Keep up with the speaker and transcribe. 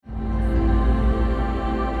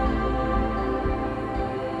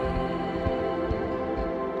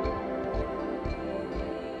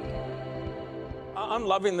I'm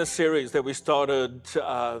loving the series that we started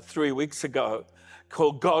 3 weeks ago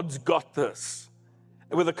called God's Got This,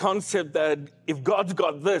 with the concept that if God's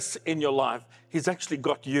got this in your life, he's actually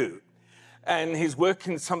got you. And he's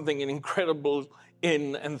working something incredible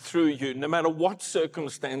in and through you, no matter what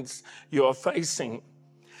circumstance you're facing.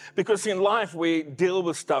 Because in life, we deal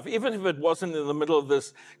with stuff, even if it wasn't in the middle of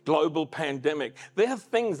this global pandemic, there are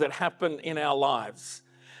things that happen in our lives.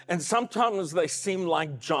 And sometimes they seem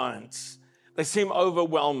like giants. They seem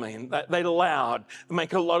overwhelming. They're loud. They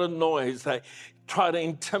make a lot of noise. They try to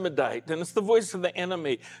intimidate. And it's the voice of the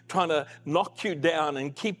enemy trying to knock you down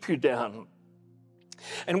and keep you down.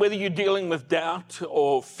 And whether you're dealing with doubt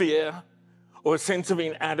or fear or a sense of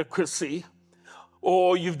inadequacy,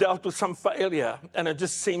 or you've dealt with some failure and it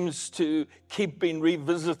just seems to keep being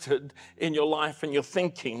revisited in your life and your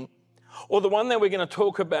thinking, or the one that we're going to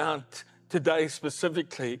talk about today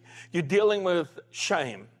specifically, you're dealing with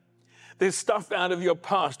shame. There's stuff out of your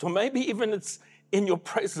past, or maybe even it's in your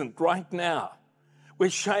present right now,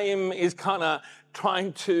 where shame is kind of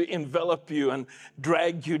trying to envelop you and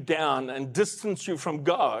drag you down and distance you from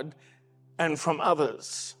God and from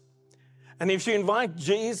others. And if you invite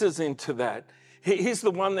Jesus into that, he's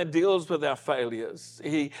the one that deals with our failures.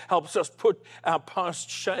 He helps us put our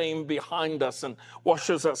past shame behind us and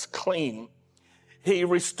washes us clean. He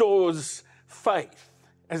restores faith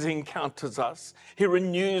as he encounters us. He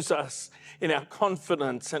renews us in our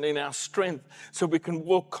confidence and in our strength so we can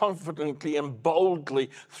walk confidently and boldly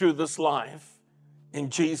through this life in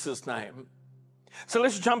Jesus' name. So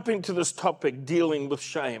let's jump into this topic, dealing with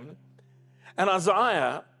shame. And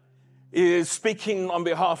Isaiah is speaking on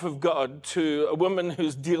behalf of God to a woman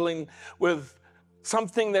who's dealing with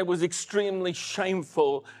something that was extremely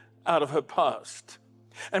shameful out of her past.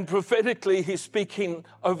 And prophetically, he's speaking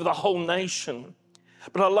over the whole nation.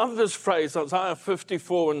 But I love this phrase, Isaiah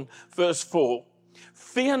 54 and verse 4.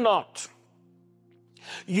 Fear not,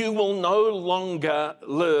 you will no longer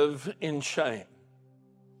live in shame.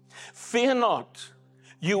 Fear not,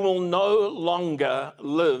 you will no longer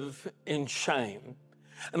live in shame.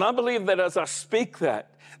 And I believe that as I speak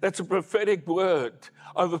that, that's a prophetic word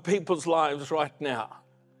over people's lives right now.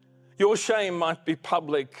 Your shame might be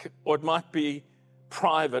public, or it might be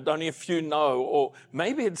private, only a few know, or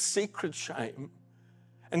maybe it's secret shame.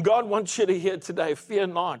 And God wants you to hear today, fear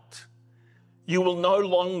not, you will no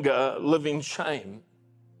longer live in shame.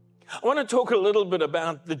 I want to talk a little bit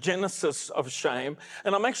about the genesis of shame,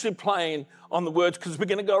 and I'm actually playing on the words because we're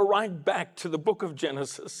going to go right back to the book of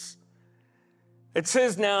Genesis. It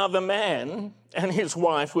says, now the man and his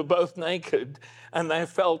wife were both naked, and they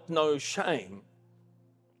felt no shame.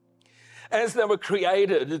 As they were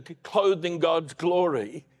created, clothed in God's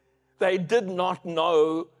glory, they did not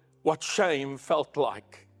know what shame felt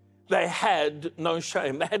like. They had no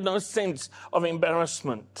shame. They had no sense of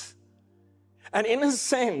embarrassment. And in a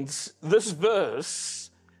sense, this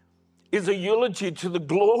verse is a eulogy to the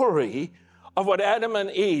glory of what Adam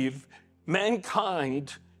and Eve,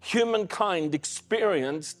 mankind, humankind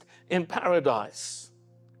experienced in paradise.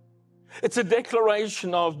 It's a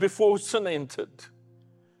declaration of before sin entered,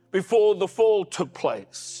 before the fall took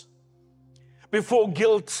place, before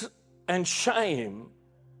guilt and shame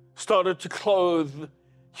started to clothe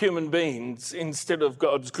human beings instead of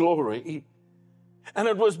God's glory. And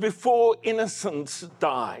it was before innocence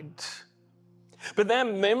died. But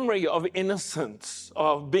that memory of innocence,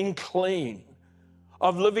 of being clean,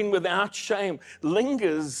 of living without shame,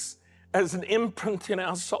 lingers as an imprint in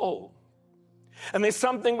our soul. And there's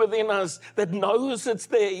something within us that knows it's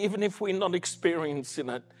there, even if we're not experiencing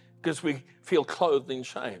it, because we feel clothed in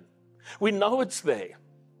shame. We know it's there.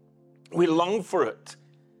 We long for it.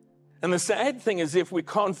 And the sad thing is, if we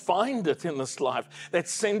can't find it in this life, that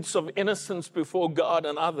sense of innocence before God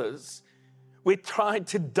and others, we try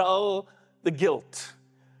to dull the guilt,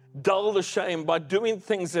 dull the shame by doing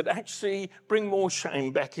things that actually bring more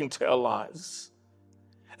shame back into our lives.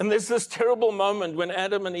 And there's this terrible moment when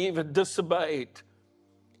Adam and Eve had disobeyed.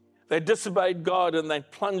 They disobeyed God and they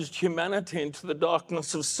plunged humanity into the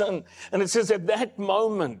darkness of sin. And it says at that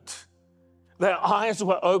moment, their eyes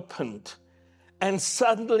were opened and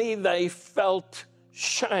suddenly they felt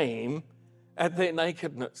shame at their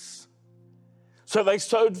nakedness. So they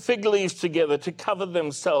sewed fig leaves together to cover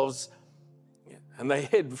themselves and they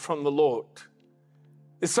hid from the Lord.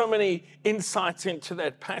 There's so many insights into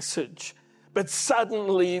that passage, but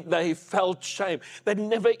suddenly they felt shame. They'd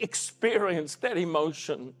never experienced that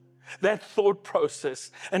emotion, that thought process,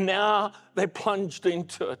 and now they plunged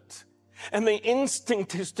into it. And the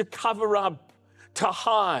instinct is to cover up, to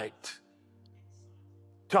hide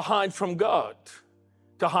from God,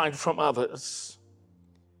 to hide from others.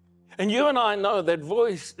 And you and I know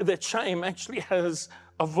that shame actually has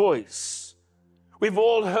a voice. We've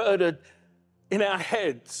all heard it in our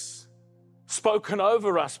heads, spoken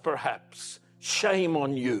over us perhaps. Shame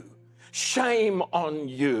on you. Shame on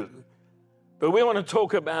you. But we want to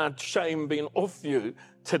talk about shame being off you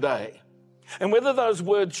today. And whether those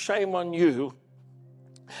words, shame on you,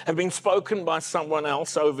 have been spoken by someone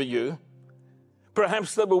else over you,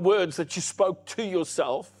 perhaps they were words that you spoke to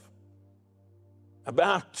yourself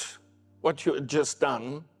about what you had just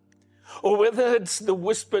done, or whether it's the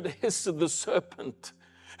whispered hiss of the serpent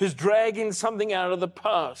who's dragging something out of the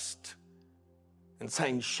past and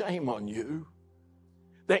saying, shame on you.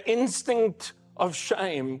 The instinct of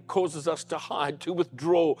shame causes us to hide, to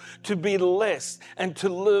withdraw, to be less, and to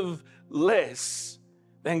live less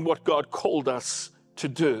than what God called us to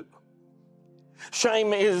do.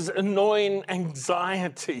 Shame is annoying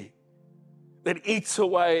anxiety that eats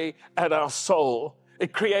away at our soul.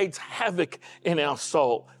 It creates havoc in our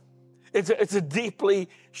soul. It's a deeply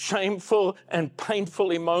shameful and painful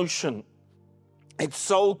emotion. It's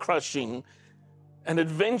soul-crushing, and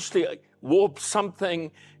eventually warps something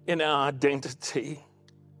in our identity.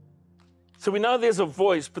 So we know there's a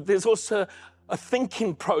voice, but there's also a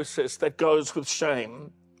thinking process that goes with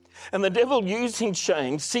shame. And the devil, using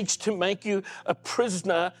shame, seeks to make you a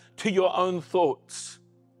prisoner to your own thoughts.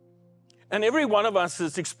 And every one of us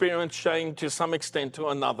has experienced shame to some extent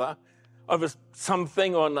or another, over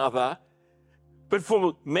something or another. But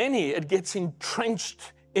for many, it gets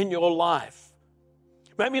entrenched in your life.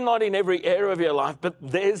 Maybe not in every area of your life, but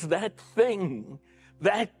there's that thing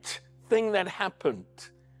that happened.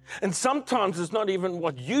 And sometimes it's not even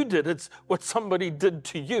what you did, it's what somebody did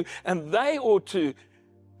to you. And they ought to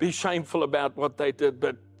be shameful about what they did,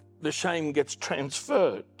 but the shame gets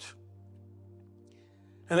transferred.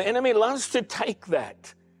 And the enemy loves to take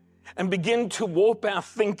that and begin to warp our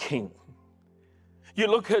thinking. You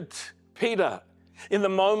look at Peter in the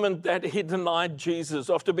moment that he denied Jesus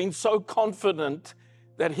after being so confident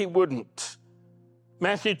that he wouldn't.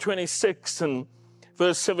 Matthew 26 and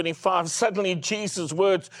verse 75, suddenly Jesus'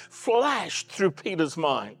 words flashed through Peter's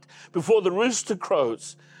mind. Before the rooster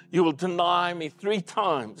crows, you will deny me 3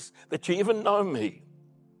 times that you even know me.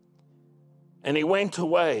 And he went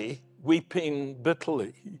away weeping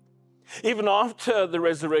bitterly. Even after the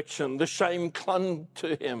resurrection, the shame clung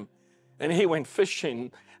to him, and he went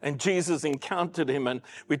fishing, and Jesus encountered him. And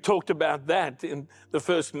we talked about that in the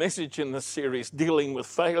first message in the series, dealing with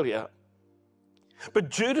failure. But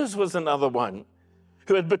Judas was another one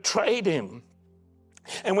who had betrayed him.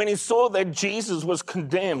 And when he saw that Jesus was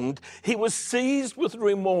condemned, he was seized with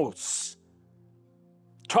remorse,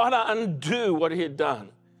 tried to undo what he had done,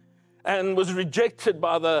 and was rejected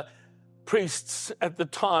by the priests at the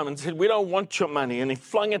time and said, we don't want your money. And he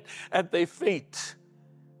flung it at their feet.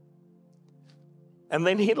 And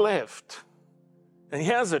then he left. And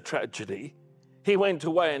here's a tragedy. He went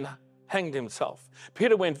away and hanged himself.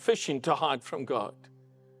 Peter went fishing to hide from God.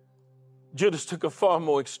 Judas took a far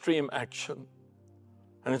more extreme action.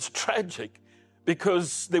 And it's tragic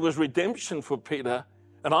because there was redemption for Peter.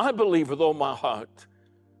 And I believe with all my heart,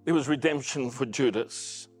 there was redemption for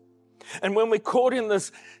Judas. And when we're caught in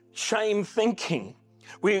this shame thinking,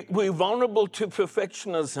 we're vulnerable to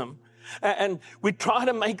perfectionism. And we try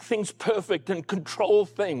to make things perfect and control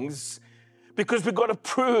things because we've got to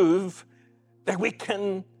prove that we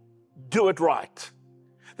can do it right.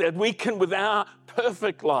 That we can, with our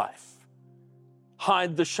perfect life,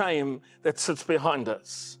 hide the shame that sits behind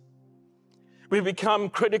us. We become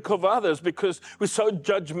critical of others because we're so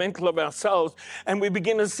judgmental of ourselves, and we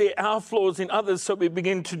begin to see our flaws in others, so we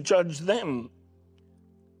begin to judge them.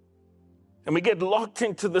 And we get locked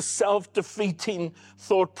into the self-defeating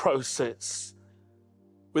thought process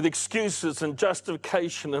with excuses and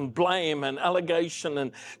justification and blame and allegation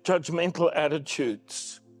and judgmental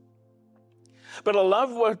attitudes. But I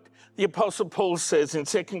love what the Apostle Paul says in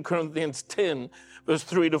 2 Corinthians 10, verse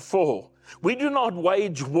 3-4. We do not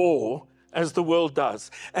wage war as the world does.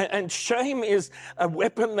 And shame is a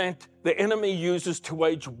weapon that the enemy uses to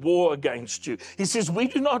wage war against you. He says, we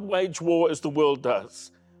do not wage war as the world does.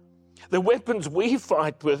 The weapons we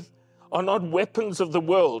fight with are not weapons of the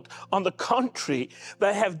world. On the contrary,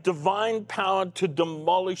 they have divine power to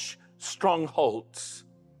demolish strongholds.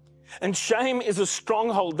 And shame is a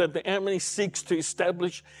stronghold that the enemy seeks to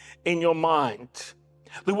establish in your mind.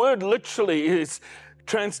 The word literally is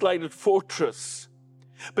translated fortress.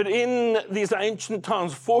 But in these ancient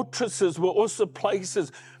times, fortresses were also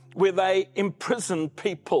places where they imprisoned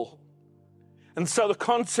people. And so the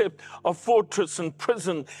concept of fortress and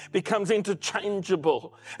prison becomes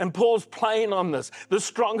interchangeable. And Paul's playing on this. The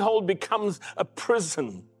stronghold becomes a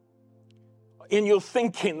prison. in your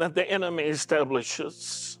thinking that the enemy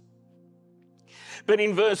establishes. But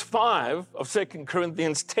in verse 5 of 2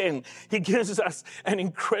 Corinthians 10, he gives us an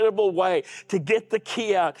incredible way to get the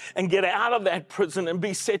key out and get out of that prison and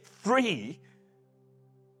be set free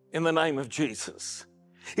in the name of Jesus.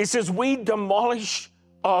 He says, we demolish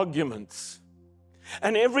arguments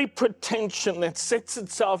and every pretension that sets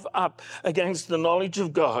itself up against the knowledge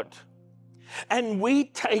of God. And we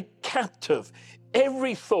take captive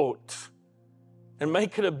every thought and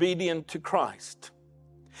make it obedient to Christ.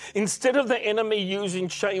 Instead of the enemy using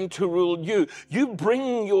shame to rule you, you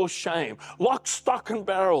bring your shame, lock, stock, and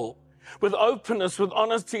barrel, with openness, with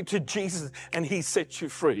honesty to Jesus, and he sets you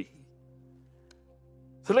free.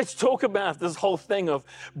 So let's talk about this whole thing of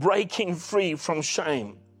breaking free from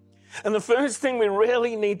shame. And the first thing we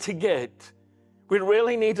really need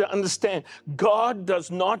to understand, God does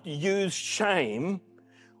not use shame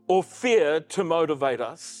or fear to motivate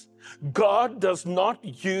us. God does not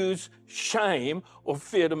use shame or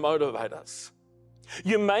fear to motivate us.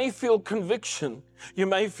 You may feel conviction, you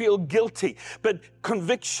may feel guilty, but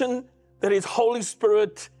conviction that is Holy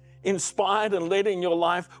Spirit inspired and led in your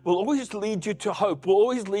life will always lead you to hope, will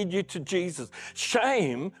always lead you to Jesus.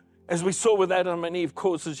 Shame, as we saw with Adam and Eve,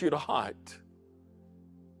 causes you to hide.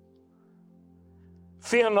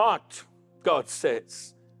 Fear not, God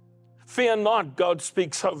says. Fear not, God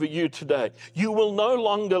speaks over you today. You will no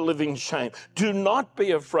longer live in shame. Do not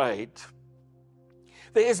be afraid.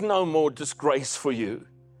 There is no more disgrace for you.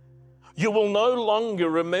 You will no longer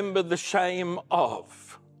remember the shame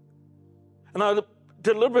of. And I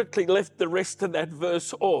deliberately left the rest of that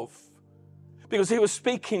verse off because he was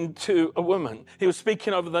speaking to a woman. He was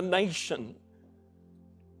speaking over the nation.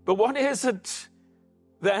 But what is it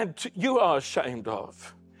that you are ashamed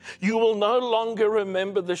of? You will no longer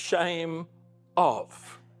remember the shame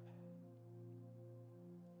of.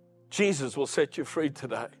 Jesus will set you free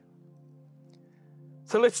today.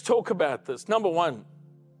 So let's talk about this. Number one,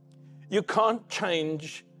 you can't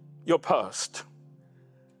change your past.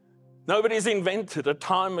 Nobody's invented a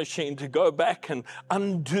time machine to go back and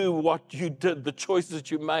undo what you did, the choices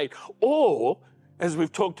you made, or, as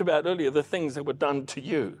we've talked about earlier, the things that were done to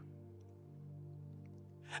you.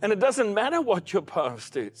 And it doesn't matter what your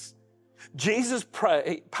past is. Jesus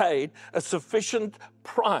paid a sufficient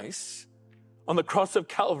price on the cross of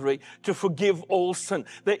Calvary to forgive all sin.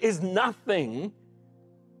 There is nothing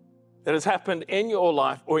that has happened in your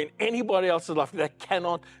life or in anybody else's life that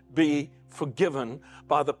cannot be forgiven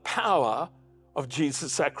by the power of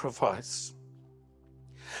Jesus' sacrifice.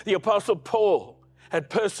 The Apostle Paul had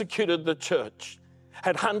persecuted the church,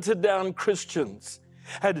 had hunted down Christians,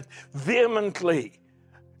 had vehemently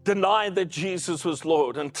denied that Jesus was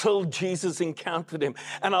Lord until Jesus encountered him.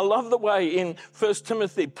 And I love the way in 1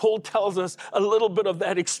 Timothy, Paul tells us a little bit of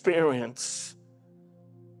that experience.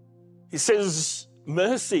 He says,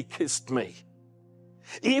 mercy kissed me.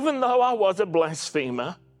 Even though I was a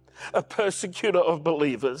blasphemer, a persecutor of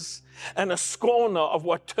believers, and a scorner of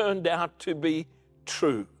what turned out to be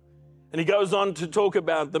true. And he goes on to talk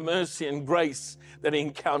about the mercy and grace that he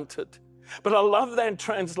encountered. But I love that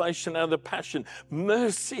translation out of the Passion.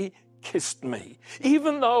 Mercy kissed me.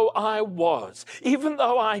 Even though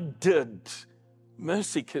I did,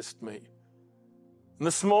 mercy kissed me. And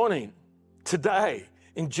this morning, today,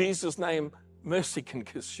 in Jesus' name, mercy can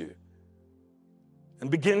kiss you. And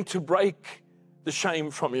begin to break the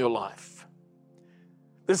shame from your life.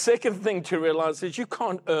 The second thing to realize is you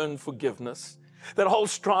can't earn forgiveness. That whole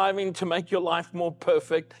striving to make your life more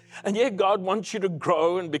perfect. And yeah, God wants you to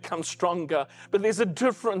grow and become stronger. But there's a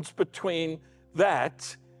difference between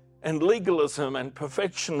that and legalism and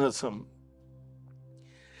perfectionism.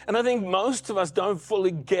 And I think most of us don't fully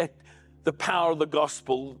get the power of the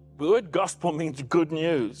gospel. The word gospel means good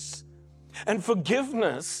news. And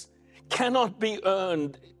forgiveness cannot be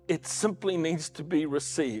earned. It simply needs to be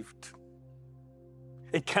received.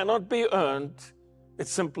 It cannot be earned. It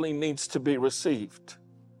simply needs to be received.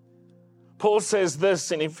 Paul says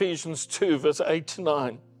this in Ephesians 2, verse 8 to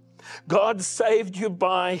 9. God saved you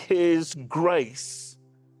by his grace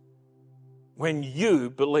when you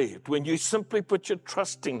believed, when you simply put your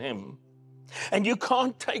trust in him. And you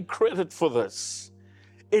can't take credit for this.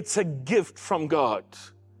 It's a gift from God.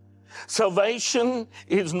 Salvation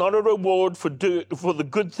is not a reward for the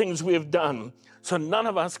good things we have done, so none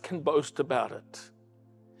of us can boast about it.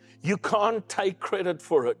 You can't take credit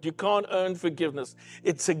for it. You can't earn forgiveness.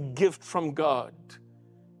 It's a gift from God.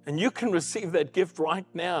 And you can receive that gift right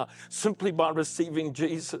now simply by receiving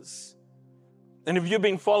Jesus. And if you've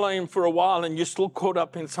been following him for a while and you're still caught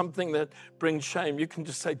up in something that brings shame, you can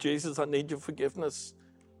just say, Jesus, I need your forgiveness.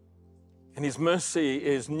 And his mercy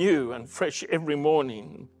is new and fresh every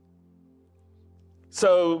morning.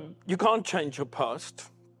 So you can't change your past.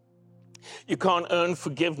 You can't earn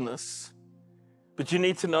forgiveness. But you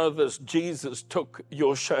need to know this: Jesus took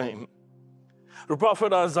your shame. The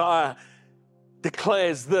prophet Isaiah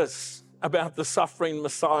declares this about the suffering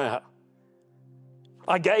Messiah: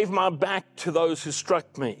 I gave my back to those who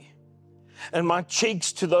struck me, and my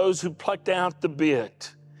cheeks to those who plucked out the beard.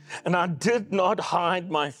 And I did not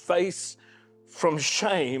hide my face from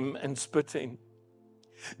shame and spitting.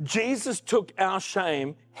 Jesus took our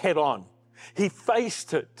shame head on. He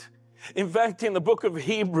faced it. In fact, in the book of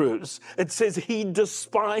Hebrews, it says he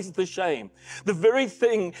despised the shame. The very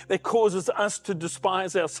thing that causes us to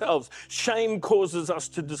despise ourselves. Shame causes us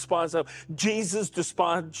to despise ourselves. Jesus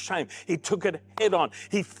despised shame. He took it head on.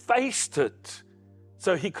 He faced it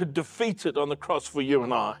so he could defeat it on the cross for you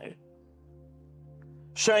and I.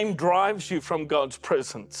 Shame drives you from God's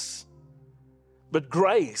presence, but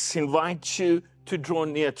grace invites you to draw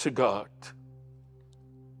near to God.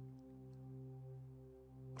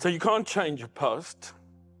 So you can't change your past.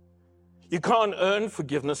 You can't earn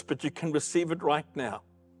forgiveness, but you can receive it right now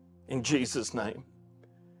in Jesus' name.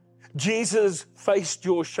 Jesus faced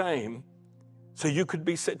your shame so you could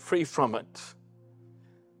be set free from it.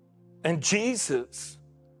 And Jesus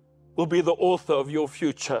will be the author of your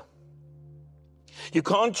future. You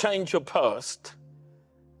can't change your past,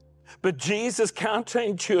 but Jesus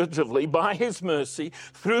counterintuitively, by his mercy,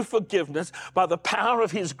 through forgiveness, by the power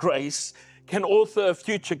of his grace, can author a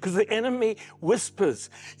future. Because the enemy whispers,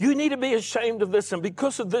 you need to be ashamed of this, and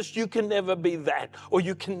because of this, you can never be that, or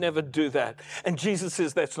you can never do that. And Jesus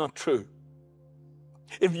says that's not true.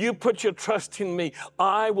 If you put your trust in me,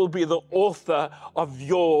 I will be the author of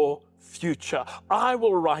your future. I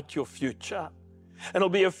will write your future. And it'll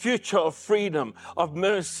be a future of freedom, of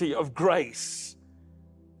mercy, of grace.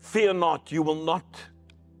 Fear not, you will not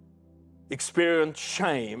experience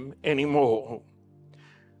shame anymore.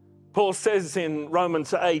 Paul says in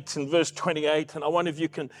Romans 8 and verse 28, and I wonder if you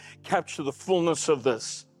can capture the fullness of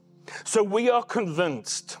this. So we are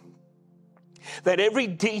convinced that every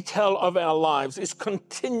detail of our lives is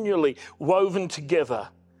continually woven together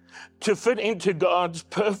to fit into God's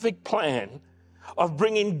perfect plan of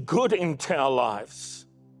bringing good into our lives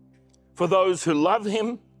for those who love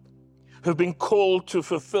him, who've been called to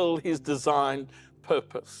fulfill his designed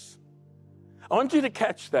purpose. I want you to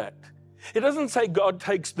catch that. It doesn't say God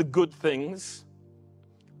takes the good things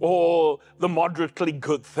or the moderately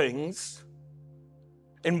good things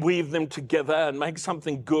and weave them together and make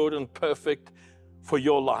something good and perfect for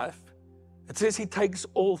your life. It says he takes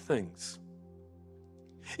all things.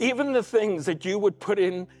 Even the things that you would put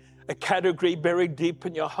in a category buried deep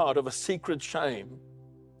in your heart of a secret shame.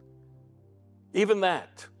 Even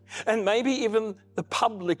that. And maybe even the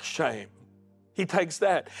public shame. He takes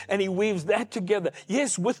that and he weaves that together.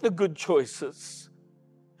 Yes, with the good choices.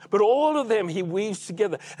 But all of them he weaves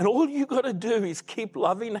together. And all you got to do is keep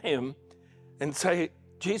loving him and say,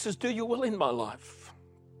 Jesus, do your will in my life.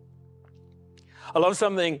 I love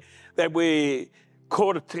something that we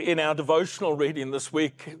caught in our devotional reading this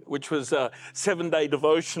week, which was a 7-day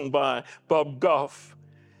devotion by Bob Goff.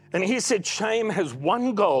 And he said, shame has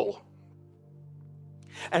one goal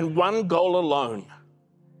and one goal alone: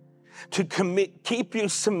 to keep you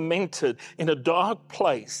cemented in a dark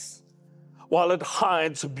place while it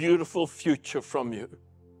hides a beautiful future from you.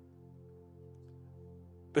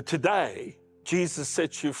 But today, Jesus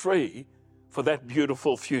sets you free for that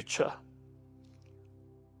beautiful future.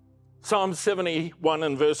 Psalm 71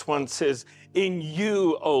 and verse 1 says, in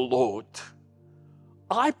you, O Lord,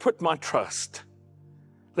 I put my trust.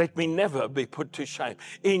 Let me never be put to shame.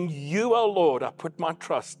 In you, O Lord, I put my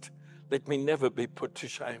trust. Let me never be put to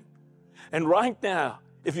shame. And right now,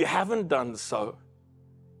 if you haven't done so,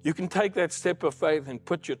 you can take that step of faith and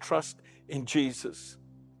put your trust in Jesus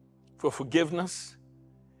for forgiveness.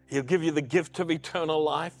 He'll give you the gift of eternal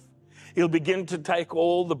life. He'll begin to take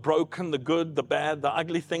all the broken, the good, the bad, the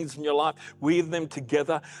ugly things in your life, weave them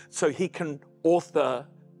together so he can author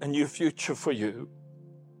a new future for you.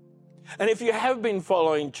 And if you have been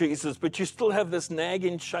following Jesus, but you still have this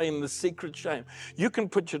nagging shame, the secret shame, you can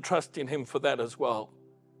put your trust in him for that as well.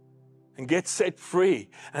 And get set free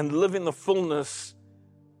and live in the fullness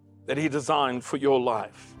that he designed for your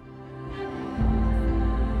life.